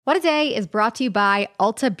What a Day is brought to you by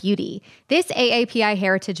Ulta Beauty. This AAPI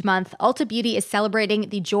Heritage Month, Ulta Beauty is celebrating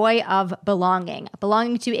the joy of belonging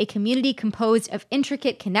to a community composed of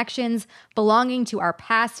intricate connections, belonging to our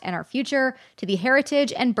past and our future, to the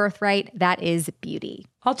heritage and birthright that is beauty.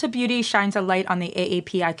 Ulta Beauty shines a light on the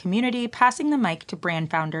AAPI community, passing the mic to brand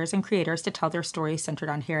founders and creators to tell their stories centered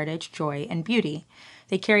on heritage, joy, and beauty.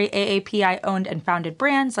 They carry AAPI-owned and founded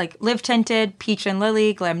brands like Live Tinted, Peach and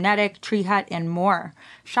Lily, Glamnetic, Tree Hut, and more.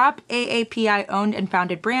 Shop AAPI-owned and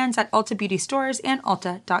founded brands at Ulta Beauty stores and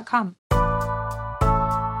Ulta.com.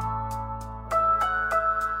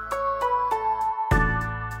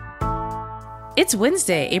 It's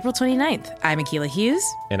Wednesday, April 29th. I'm Akilah Hughes.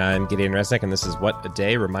 And I'm Gideon Resnick, and this is What a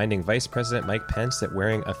Day, reminding Vice President Mike Pence that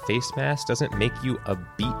wearing a face mask doesn't make you a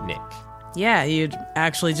beatnik. Yeah, you'd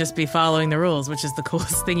actually just be following the rules, which is the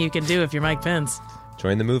coolest thing you can do if you're Mike Pence.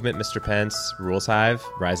 Join the movement, Mr. Pence. Rules Hive,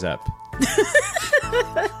 rise up.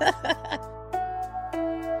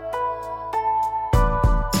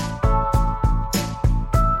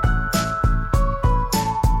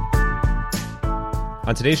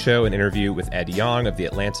 On today's show, an interview with Ed Yong of The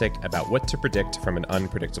Atlantic about what to predict from an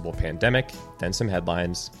unpredictable pandemic, then some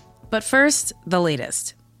headlines. But first, the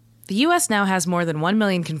latest. The U.S. now has more than 1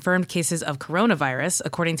 million confirmed cases of coronavirus,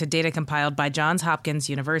 according to data compiled by Johns Hopkins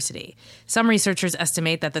University. Some researchers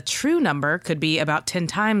estimate that the true number could be about 10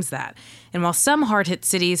 times that. And while some hard-hit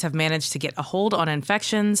cities have managed to get a hold on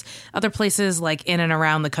infections, other places like in and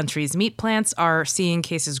around the country's meat plants are seeing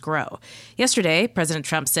cases grow. Yesterday, President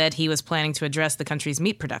Trump said he was planning to address the country's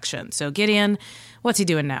meat production. So, Gideon, what's he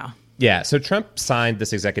doing now? Yeah, so Trump signed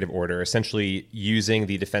this executive order essentially using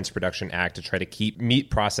the Defense Production Act to try to keep meat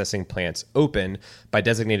processing plants open by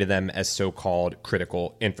designating them as so-called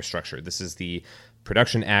critical infrastructure. This is the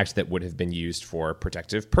Production Act that would have been used for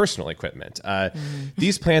protective personal equipment.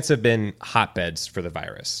 These plants have been hotbeds for the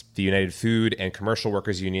virus. The United Food and Commercial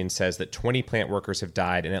Workers Union says that 20 plant workers have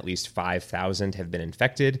died and at least 5,000 have been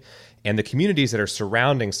infected. And the communities that are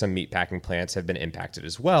surrounding some meatpacking plants have been impacted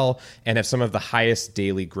as well and have some of the highest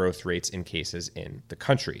daily growth rates in cases in the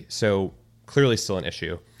country. So clearly still an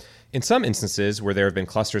issue. In some instances where there have been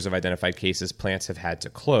clusters of identified cases, plants have had to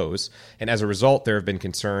close, and as a result, there have been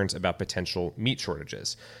concerns about potential meat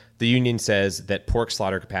shortages. The union says that pork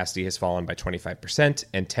slaughter capacity has fallen by 25%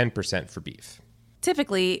 and 10% for beef.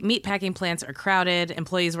 Typically, meatpacking plants are crowded,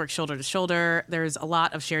 employees work shoulder to shoulder, there's a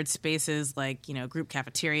lot of shared spaces like, group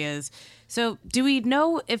cafeterias. So do we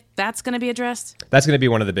know if that's going to be addressed? That's going to be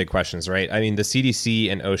one of the big questions, right? I mean, the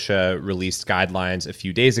CDC and OSHA released guidelines a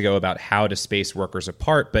few days ago about how to space workers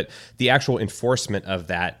apart, but the actual enforcement of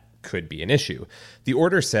that could be an issue. The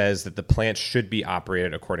order says that the plant should be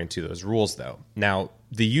operated according to those rules, though. Now,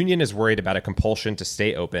 the union is worried about a compulsion to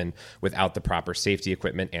stay open without the proper safety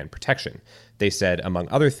equipment and protection. They said, among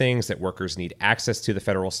other things, that workers need access to the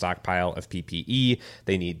federal stockpile of PPE,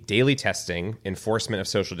 they need daily testing, enforcement of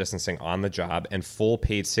social distancing on the job, and full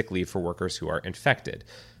paid sick leave for workers who are infected.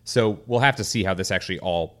 So we'll have to see how this actually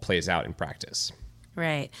all plays out in practice.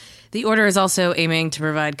 Right. The order is also aiming to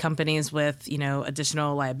provide companies with,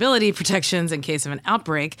 additional liability protections in case of an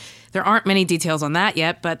outbreak. There aren't many details on that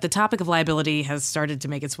yet, but the topic of liability has started to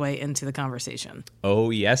make its way into the conversation. Oh,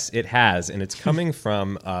 yes, it has. And it's coming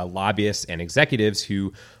from lobbyists and executives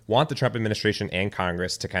who want the Trump administration and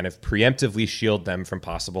Congress to kind of preemptively shield them from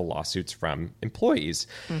possible lawsuits from employees.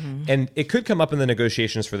 Mm-hmm. And it could come up in the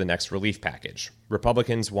negotiations for the next relief package.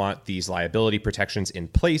 Republicans want these liability protections in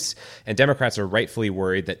place, and Democrats are rightfully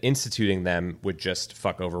worried that instituting them would just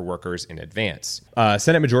fuck over workers in advance.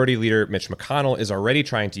 Senate Majority Leader Mitch McConnell is already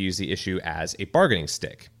trying to use the issue as a bargaining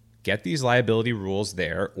stick. Get these liability rules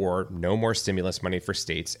there, or no more stimulus money for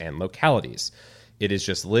states and localities. It is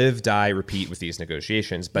just live, die, repeat with these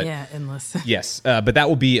negotiations. But yeah, endless. Yes, but that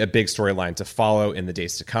will be a big storyline to follow in the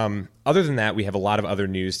days to come. Other than that, we have a lot of other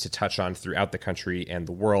news to touch on throughout the country and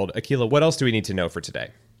the world. Akilah, what else do we need to know for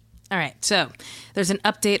today? All right, so there's an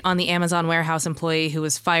update on the Amazon warehouse employee who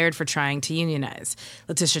was fired for trying to unionize.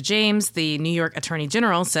 Letitia James, the New York Attorney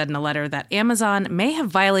General, said in a letter that Amazon may have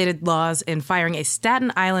violated laws in firing a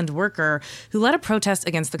Staten Island worker who led a protest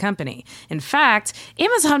against the company. In fact,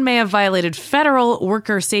 Amazon may have violated federal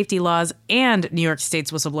worker safety laws and New York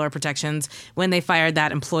State's whistleblower protections when they fired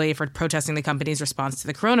that employee for protesting the company's response to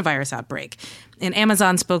the coronavirus outbreak. An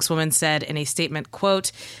Amazon spokeswoman said in a statement,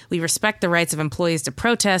 quote, "We respect the rights of employees to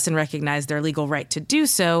protest and recognize their legal right to do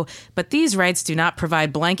so, but these rights do not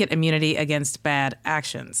provide blanket immunity against bad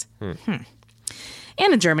actions."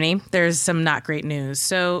 And in Germany, there's some not great news.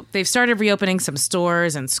 So they've started reopening some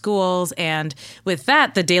stores and schools, and with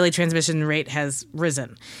that, the daily transmission rate has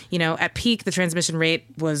risen. At peak, the transmission rate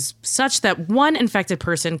was such that one infected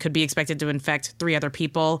person could be expected to infect 3 other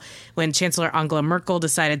people. When Chancellor Angela Merkel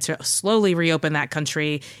decided to slowly reopen that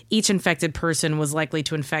country, each infected person was likely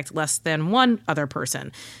to infect less than 1 other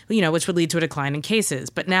person, which would lead to a decline in cases.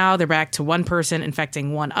 But now they're back to 1 person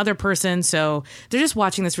infecting 1 other person, so they're just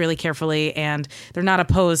watching this really carefully, and they're not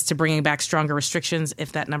opposed to bringing back stronger restrictions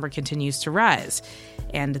if that number continues to rise.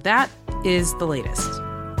 And that is the latest.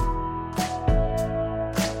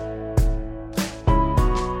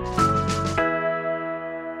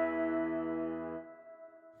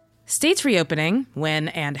 States reopening, when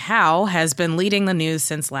and how, has been leading the news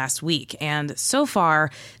since last week. And so far,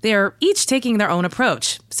 they're each taking their own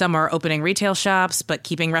approach. Some are opening retail shops, but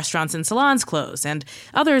keeping restaurants and salons closed. And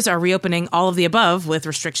others are reopening all of the above with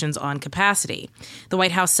restrictions on capacity. The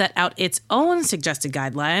White House set out its own suggested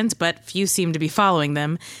guidelines, but few seem to be following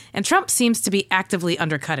them. And Trump seems to be actively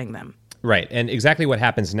undercutting them. Right. And exactly what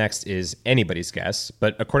happens next is anybody's guess.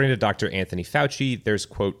 But according to Dr. Anthony Fauci, there's,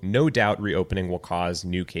 quote, no doubt reopening will cause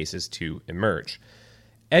new cases to emerge.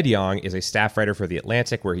 Ed Yong is a staff writer for The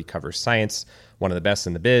Atlantic, where he covers science, one of the best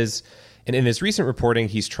in the biz. And in his recent reporting,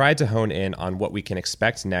 he's tried to hone in on what we can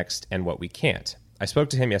expect next and what we can't. I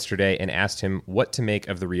spoke to him yesterday and asked him what to make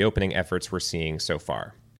of the reopening efforts we're seeing so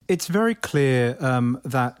far. It's very clear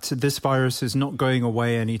that this virus is not going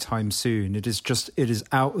away anytime soon. It is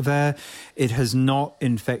out there. It has not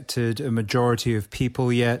infected a majority of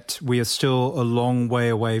people yet. We are still a long way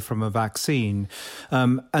away from a vaccine.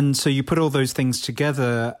 And so you put all those things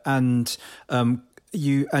together and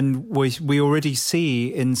we already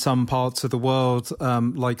see in some parts of the world,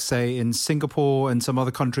 like say in Singapore and some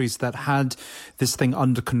other countries that had this thing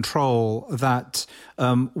under control, that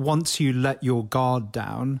once you let your guard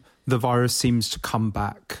down, the virus seems to come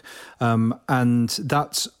back. And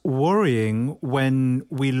that's worrying when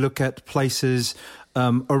we look at places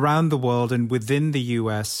around the world and within the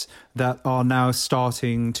US that are now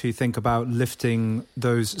starting to think about lifting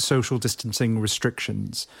those social distancing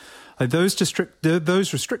restrictions.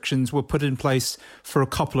 Those restrictions were put in place for a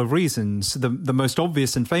couple of reasons. The most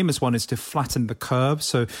obvious and famous one is to flatten the curve,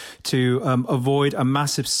 so to avoid a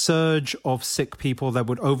massive surge of sick people that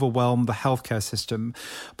would overwhelm the healthcare system.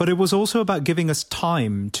 But it was also about giving us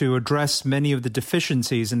time to address many of the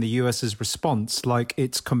deficiencies in the US's response, like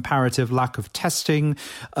its comparative lack of testing,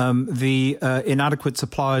 the inadequate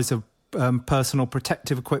supplies of personal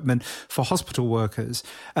protective equipment for hospital workers.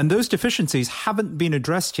 And those deficiencies haven't been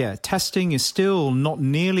addressed yet. Testing is still not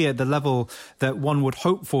nearly at the level that one would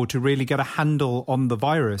hope for to really get a handle on the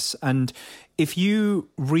virus. And if you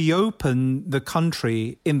reopen the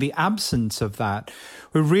country in the absence of that,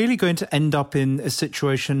 we're really going to end up in a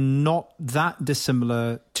situation not that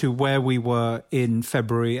dissimilar to where we were in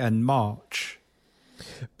February and March.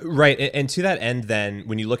 Right. And to that end, then,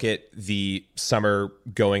 when you look at the summer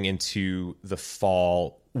going into the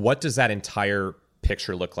fall, what does that entire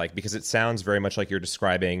picture look like? Because it sounds very much like you're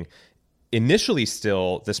describing initially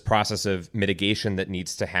still this process of mitigation that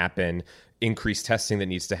needs to happen, increased testing that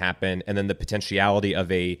needs to happen, and then the potentiality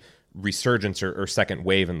of a resurgence or second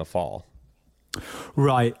wave in the fall.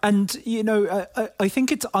 Right. And, I think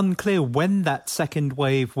it's unclear when that second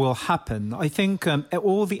wave will happen. I think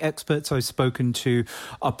all the experts I've spoken to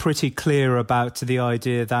are pretty clear about the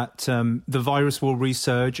idea that the virus will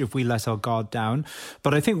resurge if we let our guard down.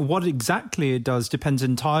 But I think what exactly it does depends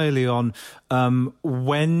entirely on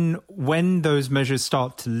when those measures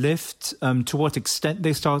start to lift, to what extent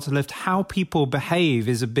they start to lift, how people behave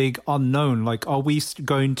is a big unknown. Like, are we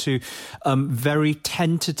going to very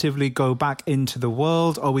tentatively go back into the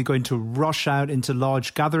world? Are we going to rush out into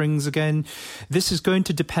large gatherings again? This is going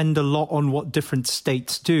to depend a lot on what different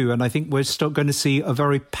states do. And I think we're still going to see a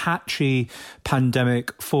very patchy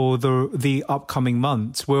pandemic for the upcoming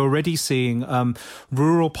months. We're already seeing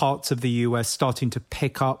rural parts of the US starting to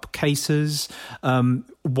pick up cases,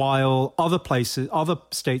 while other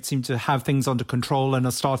states seem to have things under control and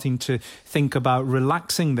are starting to think about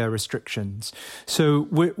relaxing their restrictions. So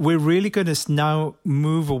we're really going to now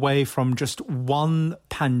move away from just one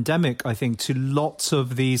pandemic, I think, to lots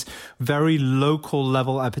of these very local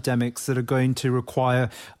level epidemics that are going to require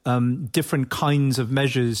different kinds of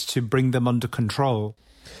measures to bring them under control.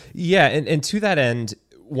 Yeah, and to that end,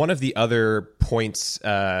 one of the other points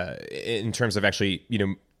in terms of actually,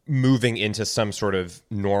 moving into some sort of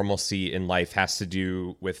normalcy in life has to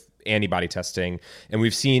do with antibody testing. And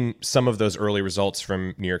we've seen some of those early results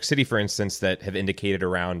from New York City, for instance, that have indicated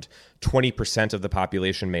around 20% of the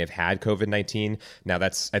population may have had COVID-19. Now,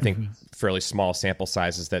 that's, I think, fairly small sample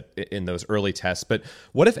sizes that in those early tests. But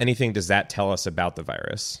what, if anything, does that tell us about the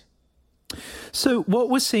virus? So what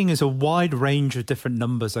we're seeing is a wide range of different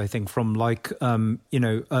numbers, I think, from like,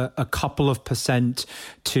 a couple of percent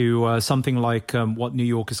to something like what New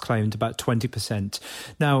York has claimed, about 20%.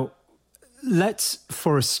 Now, let's,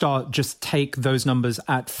 for a start, just take those numbers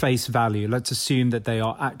at face value. Let's assume that they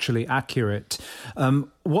are actually accurate.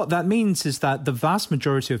 What that means is that the vast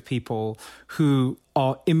majority of people who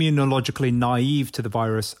are immunologically naive to the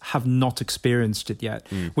virus have not experienced it yet,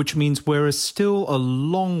 which means we're still a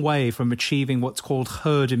long way from achieving what's called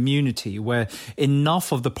herd immunity, where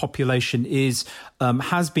enough of the population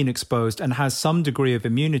has been exposed and has some degree of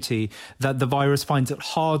immunity that the virus finds it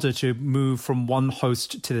harder to move from one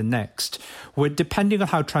host to the next. Where, depending on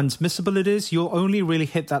how transmissible it is, you'll only really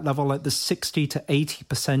hit that level at the 60 to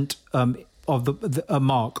 80% of the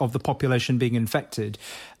mark of the population being infected.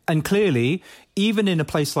 And clearly, even in a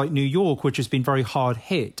place like New York, which has been very hard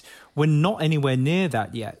hit, we're not anywhere near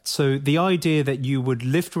that yet. So the idea that you would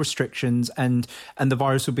lift restrictions and the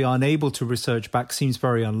virus would be unable to resurge back seems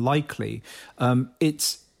very unlikely.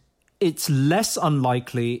 It's less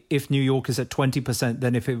unlikely if New York is at 20%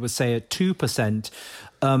 than if it was, say, at 2%.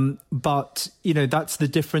 But, that's the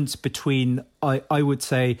difference between, I would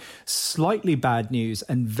say, slightly bad news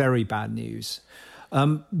and very bad news.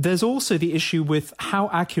 There's also the issue with how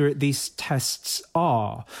accurate these tests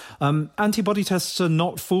are. Antibody tests are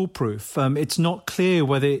not foolproof. It's not clear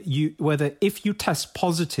whether if you test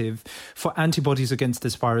positive for antibodies against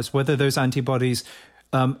this virus, whether those antibodies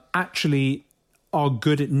actually are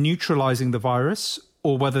good at neutralizing the virus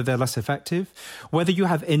or whether they're less effective, whether you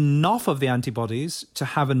have enough of the antibodies to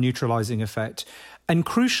have a neutralizing effect, and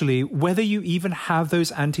crucially, whether you even have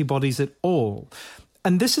those antibodies at all.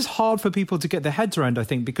 And this is hard for people to get their heads around, I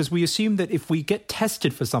think, because we assume that if we get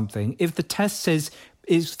tested for something, if the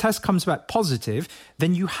test comes back positive,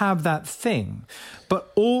 then you have that thing.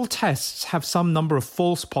 But all tests have some number of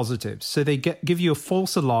false positives, so they give you a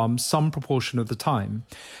false alarm some proportion of the time.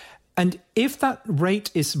 And if that rate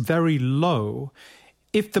is very low,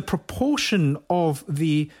 if the proportion of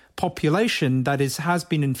the population that has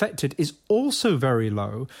been infected is also very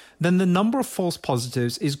low, then the number of false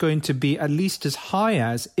positives is going to be at least as high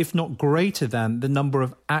as, if not greater than, the number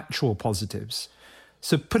of actual positives.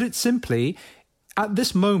 So put it simply, at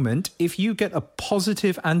this moment, if you get a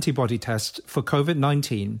positive antibody test for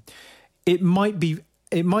COVID-19, it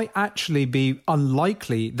might actually be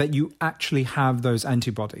unlikely that you actually have those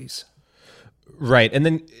antibodies. Right. And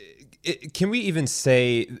then can we even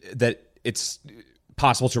say that it's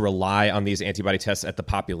possible to rely on these antibody tests at the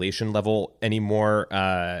population level anymore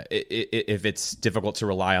if it's difficult to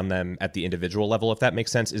rely on them at the individual level, if that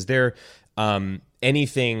makes sense? Is there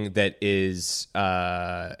anything that is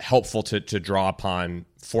helpful to draw upon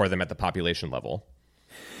for them at the population level?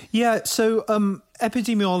 Yeah, so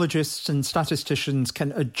epidemiologists and statisticians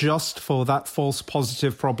can adjust for that false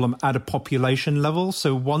positive problem at a population level.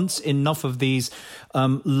 So once enough of these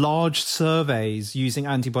large surveys using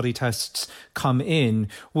antibody tests come in,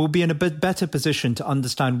 we'll be in a bit better position to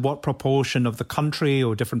understand what proportion of the country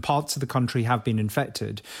or different parts of the country have been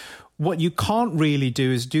infected. What you can't really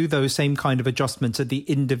do is do those same kind of adjustments at the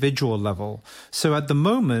individual level. So at the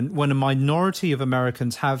moment, when a minority of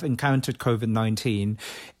Americans have encountered COVID-19,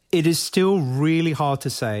 it is still really hard to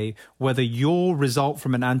say whether your result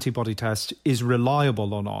from an antibody test is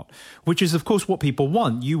reliable or not, which is, of course, what people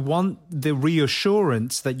want. You want the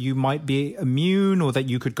reassurance that you might be immune or that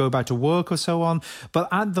you could go back to work or so on. But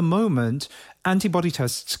at the moment, antibody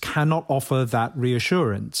tests cannot offer that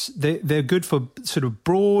reassurance. They're good for sort of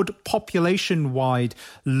broad population-wide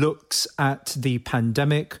looks at the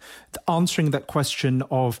pandemic, answering that question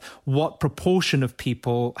of what proportion of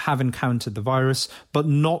people have encountered the virus, but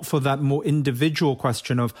not for that more individual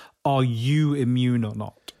question of, are you immune or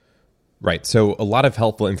not? Right. So a lot of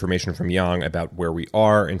helpful information from Yang about where we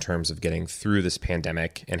are in terms of getting through this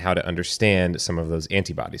pandemic and how to understand some of those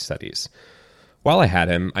antibody studies. While I had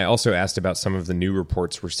him, I also asked about some of the new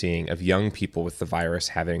reports we're seeing of young people with the virus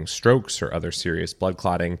having strokes or other serious blood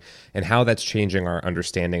clotting, and how that's changing our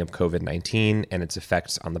understanding of COVID-19 and its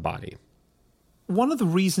effects on the body. One of the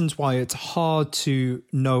reasons why it's hard to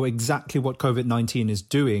know exactly what COVID-19 is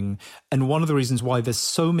doing, and one of the reasons why there's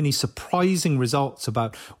so many surprising results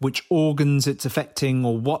about which organs it's affecting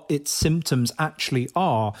or what its symptoms actually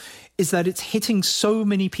are, is that it's hitting so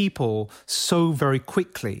many people so very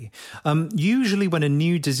quickly. Usually when a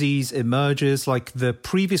new disease emerges, like the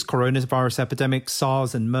previous coronavirus epidemic,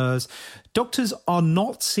 SARS and MERS, doctors are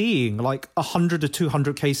not seeing like 100 or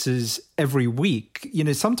 200 cases every week.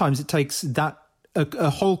 Sometimes it takes that a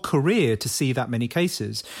whole career to see that many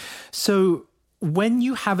cases. So when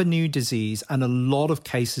you have a new disease and a lot of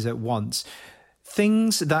cases at once,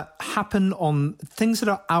 things that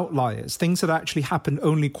are outliers, things that actually happen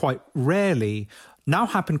only quite rarely, now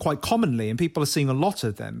happen quite commonly, and people are seeing a lot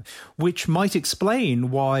of them, which might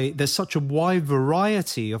explain why there's such a wide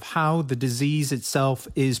variety of how the disease itself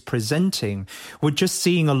is presenting. We're just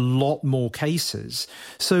seeing a lot more cases.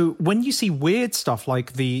 So when you see weird stuff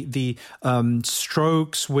like the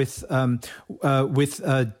strokes with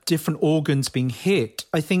different organs being hit,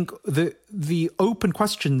 I think the open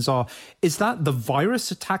questions are, is that the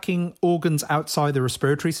virus attacking organs outside the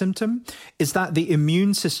respiratory symptom? Is that the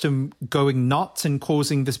immune system going nuts and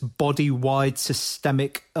causing this body-wide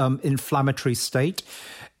systemic inflammatory state?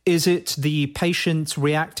 Is it the patients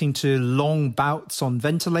reacting to long bouts on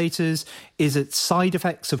ventilators? Is it side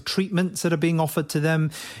effects of treatments that are being offered to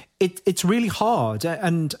them? It's really hard,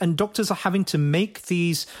 and doctors are having to make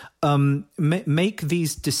these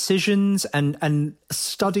decisions and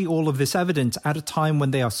study all of this evidence at a time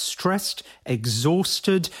when they are stressed,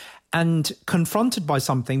 exhausted, and confronted by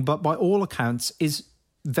something, but by all accounts is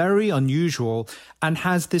very unusual and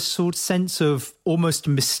has this sort of sense of almost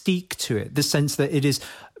mystique to it, the sense that it is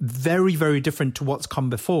very, very different to what's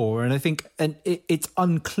come before. And I think it's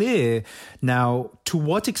unclear now to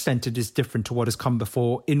what extent it is different to what has come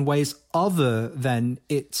before in ways other than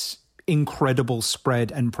its incredible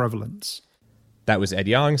spread and prevalence. That was Ed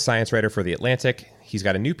Yong, science writer for The Atlantic. He's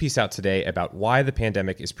got a new piece out today about why the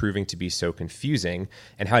pandemic is proving to be so confusing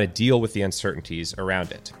and how to deal with the uncertainties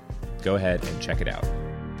around it. Go ahead and check it out.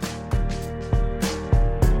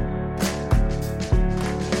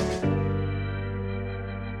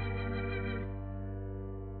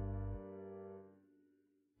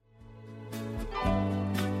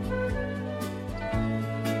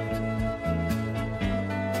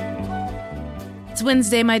 It's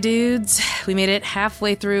Wednesday, my dudes. We made it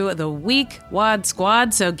halfway through the week, WAD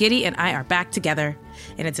Squad, so Giddy and I are back together.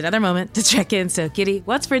 And it's another moment to check in. So, Giddy,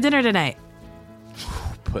 what's for dinner tonight?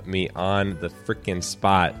 Put me on the freaking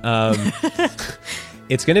spot.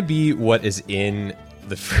 It's going to be what is in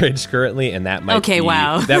the fridge currently, and that might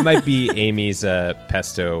that might be Amy's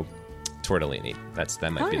pesto tortellini.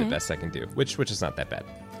 That might be the best I can do, which is not that bad.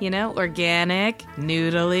 Organic,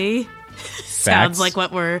 noodly. Sounds like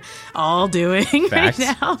what we're all doing right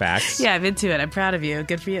now. Facts. Yeah, I'm into it. I'm proud of you.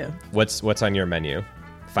 Good for you. What's on your menu?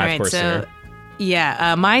 5-course dinner.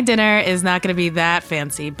 Yeah, my dinner is not going to be that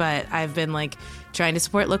fancy, but I've been trying to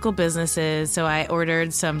support local businesses. So I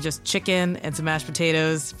ordered some just chicken and some mashed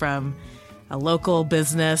potatoes from a local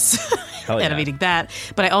business. Hell yeah. And I'm eating that.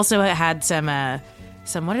 But I also had some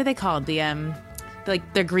what are they called?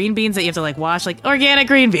 The green beans that you have to wash, organic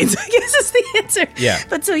green beans, I guess is the answer. Yeah.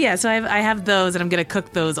 But so I have those, and I'm going to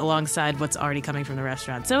cook those alongside what's already coming from the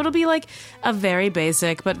restaurant. So it'll be a very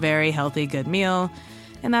basic but very healthy, good meal.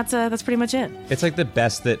 And that's pretty much it. It's the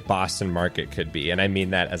best that Boston Market could be, and I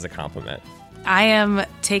mean that as a compliment. I am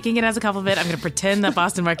taking it as a compliment. I'm going to pretend that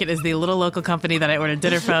Boston Market is the little local company that I ordered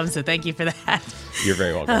dinner from, so thank you for that. You're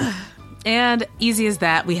very welcome. And easy as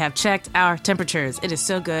that, we have checked our temperatures. It is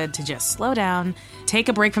so good to just slow down, take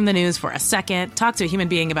a break from the news for a second, talk to a human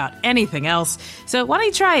being about anything else. So why don't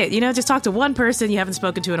you try it? Just talk to one person you haven't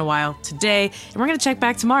spoken to in a while today, and we're going to check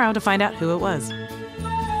back tomorrow to find out who it was.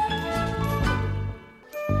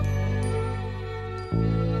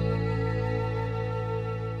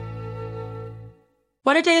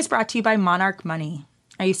 What a Day is brought to you by Monarch Money.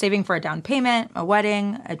 Are you saving for a down payment, a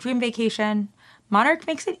wedding, a dream vacation? Monarch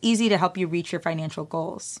makes it easy to help you reach your financial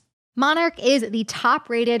goals. Monarch is the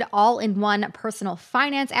top-rated all-in-one personal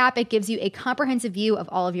finance app. It gives you a comprehensive view of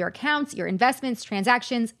all of your accounts, your investments,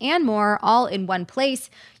 transactions, and more, all in one place.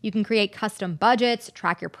 You can create custom budgets,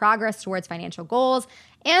 track your progress towards financial goals,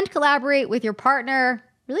 and collaborate with your partner.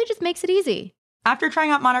 Really just makes it easy. After trying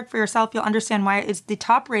out Monarch for yourself, you'll understand why it's the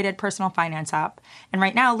top-rated personal finance app. And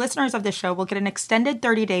right now, listeners of this show will get an extended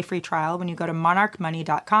 30-day free trial when you go to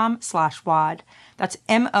monarchmoney.com/WAD. That's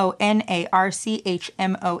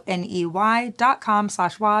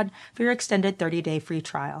monarchmoney.com/WAD for your extended 30-day free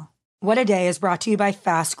trial. What a Day is brought to you by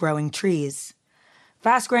Fast Growing Trees.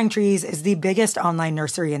 Fast Growing Trees is the biggest online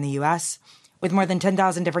nursery in the U.S., with more than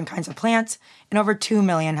 10,000 different kinds of plants and over 2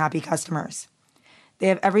 million happy customers. They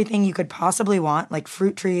have everything you could possibly want, like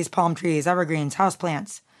fruit trees, palm trees, evergreens,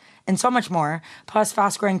 houseplants. and so much more. Plus,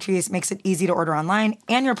 Fast Growing Trees makes it easy to order online,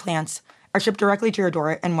 and your plants are shipped directly to your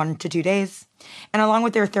door in 1 to 2 days. And along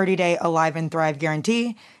with their 30-day Alive and Thrive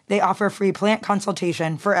guarantee, they offer free plant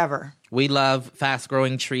consultation forever. We love Fast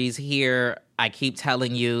Growing Trees here. I keep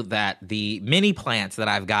telling you that the mini plants that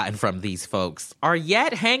I've gotten from these folks are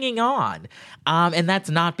yet hanging on. And that's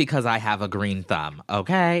not because I have a green thumb,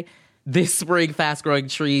 okay? This spring, Fast Growing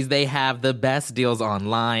Trees, they have the best deals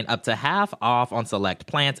online, up to half off on select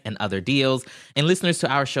plants and other deals. And listeners to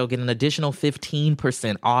our show get an additional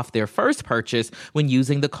 15% off their first purchase when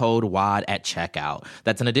using the code WAD at checkout.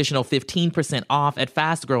 That's an additional 15% off at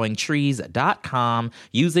fastgrowingtrees.com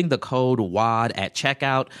using the code WAD at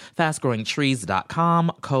checkout.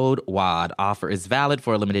 Fastgrowingtrees.com, code WAD. Offer is valid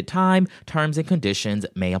for a limited time. Terms and conditions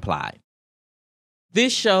may apply.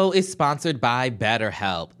 This show is sponsored by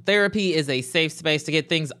BetterHelp. Therapy is a safe space to get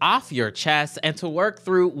things off your chest and to work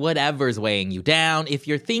through whatever's weighing you down. If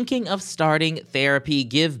you're thinking of starting therapy,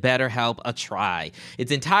 give BetterHelp a try.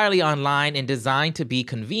 It's entirely online and designed to be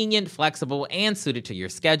convenient, flexible, and suited to your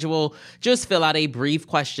schedule. Just fill out a brief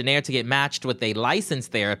questionnaire to get matched with a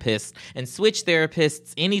licensed therapist and switch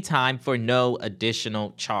therapists anytime for no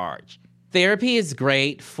additional charge. Therapy is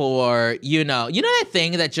great for, you know that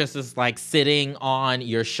thing that just is like sitting on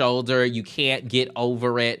your shoulder, you can't get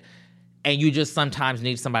over it, and you just sometimes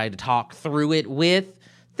need somebody to talk through it with?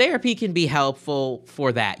 Therapy can be helpful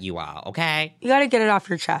for that, you all, okay? You got to get it off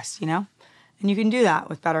your chest, And you can do that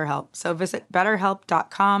with BetterHelp. So visit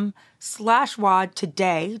betterhelp.com/WAD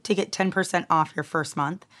today to get 10% off your first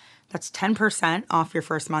month. That's 10% off your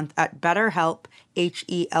first month at BetterHelp,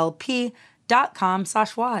 HELP.com/WAD.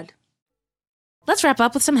 Let's wrap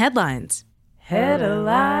up with some headlines.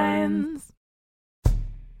 Headlines.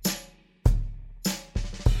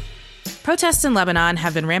 Protests in Lebanon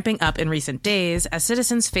have been ramping up in recent days as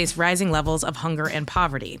citizens face rising levels of hunger and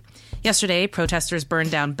poverty. Yesterday, protesters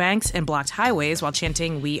burned down banks and blocked highways while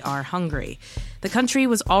chanting, "We are hungry." The country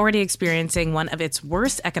was already experiencing one of its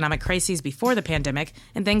worst economic crises before the pandemic,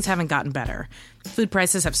 and things haven't gotten better. Food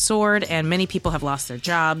prices have soared, and many people have lost their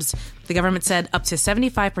jobs. The government said up to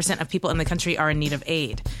 75% of people in the country are in need of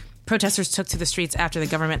aid. Protesters took to the streets after the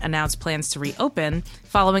government announced plans to reopen,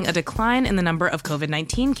 following a decline in the number of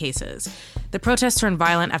COVID-19 cases. The protests turned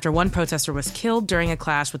violent after one protester was killed during a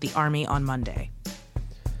clash with the army on Monday.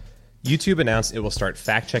 YouTube announced it will start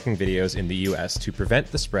fact-checking videos in the U.S. to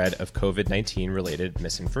prevent the spread of COVID-19 related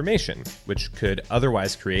misinformation, which could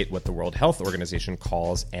otherwise create what the World Health Organization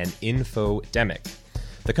calls an infodemic.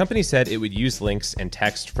 The company said it would use links and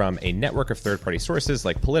text from a network of third-party sources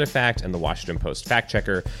like PolitiFact and the Washington Post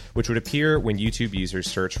fact-checker, which would appear when YouTube users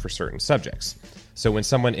search for certain subjects. So when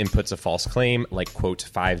someone inputs a false claim, like, quote,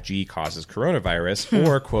 5G causes coronavirus,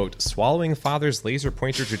 or, quote, swallowing father's laser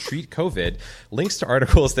pointer to treat COVID, links to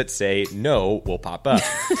articles that say no will pop up.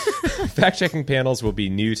 Fact-checking panels will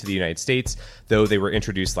be new to the United States, though they were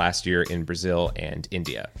introduced last year in Brazil and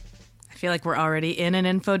India. I feel like we're already in an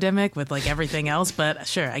infodemic with like everything else, but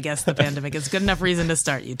sure, I guess the pandemic is good enough reason to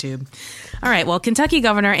start YouTube. All right, well, Kentucky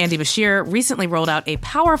Governor Andy Beshear recently rolled out a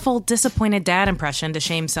powerful disappointed dad impression to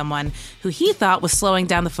shame someone who he thought was slowing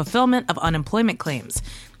down the fulfillment of unemployment claims.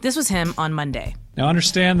 This was him on Monday. Now,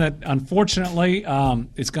 understand that, unfortunately,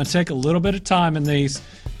 it's going to take a little bit of time in these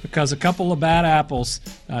because a couple of bad apples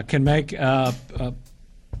can make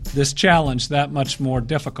this challenge that much more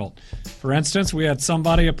difficult. For instance, we had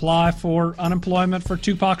somebody apply for unemployment for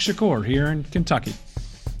Tupac Shakur here in Kentucky,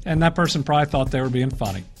 and that person probably thought they were being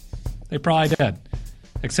funny. They probably did,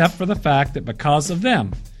 except for the fact that because of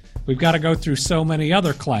them, we've got to go through so many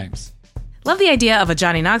other claims. Love the idea of a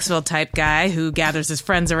Johnny Knoxville type guy who gathers his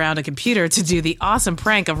friends around a computer to do the awesome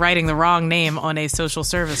prank of writing the wrong name on a social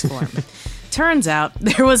service form. Turns out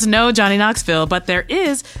there was no Johnny Knoxville, but there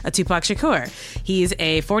is a Tupac Shakur. He's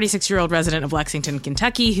a 46-year-old resident of Lexington,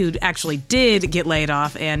 Kentucky, who actually did get laid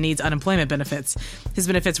off and needs unemployment benefits. His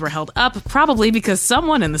benefits were held up, probably because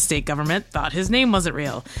someone in the state government thought his name wasn't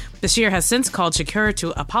real. Beshear has since called Shakur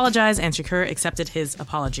to apologize, and Shakur accepted his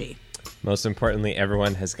apology. Most importantly,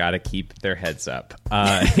 everyone has got to keep their heads up.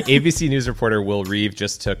 ABC News reporter Will Reeve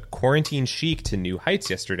just took quarantine chic to new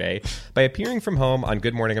heights yesterday by appearing from home on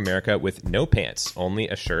Good Morning America with no pants, only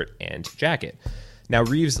a shirt and jacket. Now,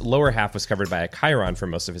 Reeves' lower half was covered by a chyron for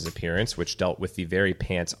most of his appearance, which dealt with the very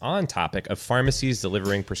pants-on topic of pharmacies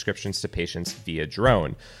delivering prescriptions to patients via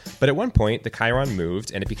drone. But at one point, the chyron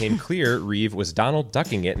moved, and it became clear Reeve was Donald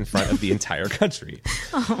Ducking it in front of the entire country.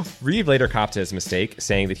 Reeve later copped to his mistake,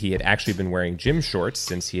 saying that he had actually been wearing gym shorts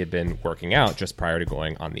since he had been working out just prior to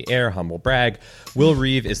going on the air. Humble brag. Will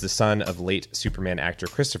Reeve is the son of late Superman actor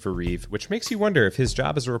Christopher Reeve, which makes you wonder if his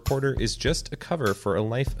job as a reporter is just a cover for a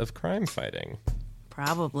life of crime fighting.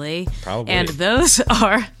 Probably. And those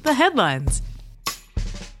are the headlines.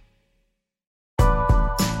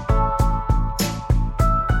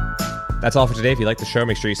 That's all for today. If you like the show,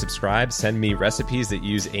 make sure you subscribe. Send me recipes that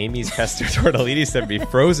use Amy's pesto tortellini. Send me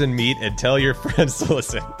frozen meat and tell your friends to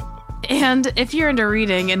listen. And if you're into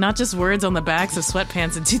reading and not just words on the backs of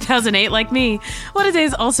sweatpants in 2008 like me, What A Day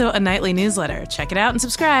is also a nightly newsletter. Check it out and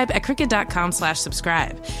subscribe at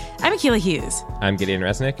crooked.com/subscribe. I'm Akilah Hughes. I'm Gideon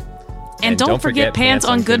Resnick. And don't forget pants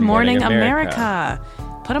on Good Morning America.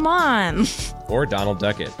 Put them on. Or Donald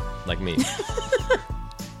Duck it, like me.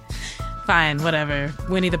 Fine, whatever.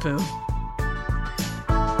 Winnie the Pooh.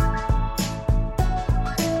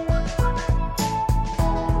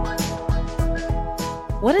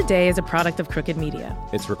 What A Day is a product of Crooked Media.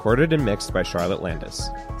 It's recorded and mixed by Charlotte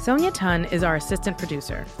Landis. Sonia Tun is our assistant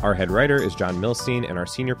producer. Our head writer is John Milstein, and our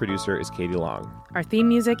senior producer is Katie Long. Our theme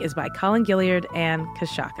music is by Colin Gilliard and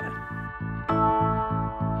Kashaka.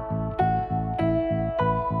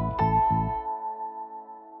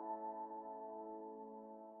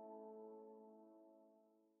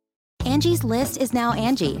 Angie's List is now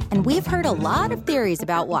Angie, and we've heard a lot of theories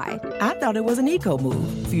about why. I thought it was an eco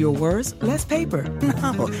move. Fewer words, less paper.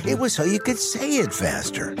 No, it was so you could say it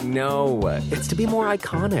faster. No, it's to be more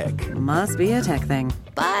iconic. Must be a tech thing.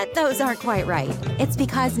 But those aren't quite right. It's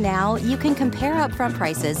because now you can compare upfront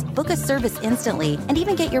prices, book a service instantly, and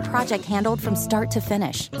even get your project handled from start to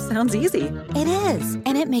finish. Sounds easy. It is,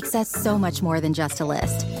 and it makes us so much more than just a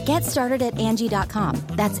list. Get started at Angie.com.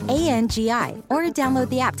 That's ANGI, or download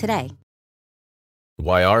the app today.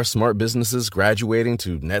 Why are smart businesses graduating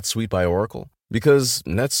to NetSuite by Oracle? Because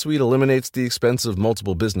NetSuite eliminates the expense of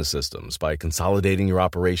multiple business systems by consolidating your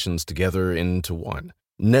operations together into one.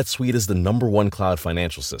 NetSuite is the #1 cloud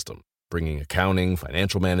financial system, bringing accounting,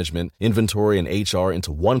 financial management, inventory, and HR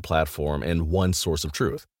into one platform and one source of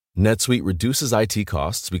truth. NetSuite reduces IT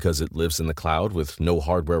costs because it lives in the cloud with no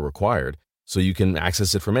hardware required, so you can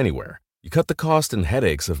access it from anywhere. You cut the cost and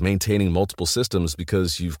headaches of maintaining multiple systems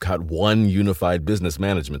because you've got one unified business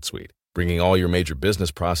management suite. Bringing all your major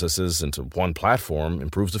business processes into one platform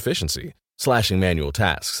improves efficiency, slashing manual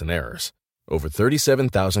tasks and errors. Over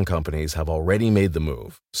 37,000 companies have already made the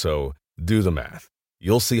move, so do the math.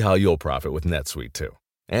 You'll see how you'll profit with NetSuite too.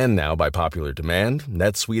 And now, by popular demand,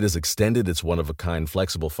 NetSuite has extended its one-of-a-kind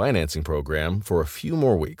flexible financing program for a few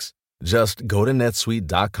more weeks. Just go to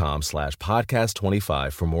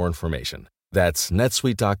netsuite.com/podcast25 for more information. That's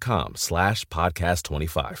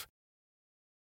netsuite.com/podcast25.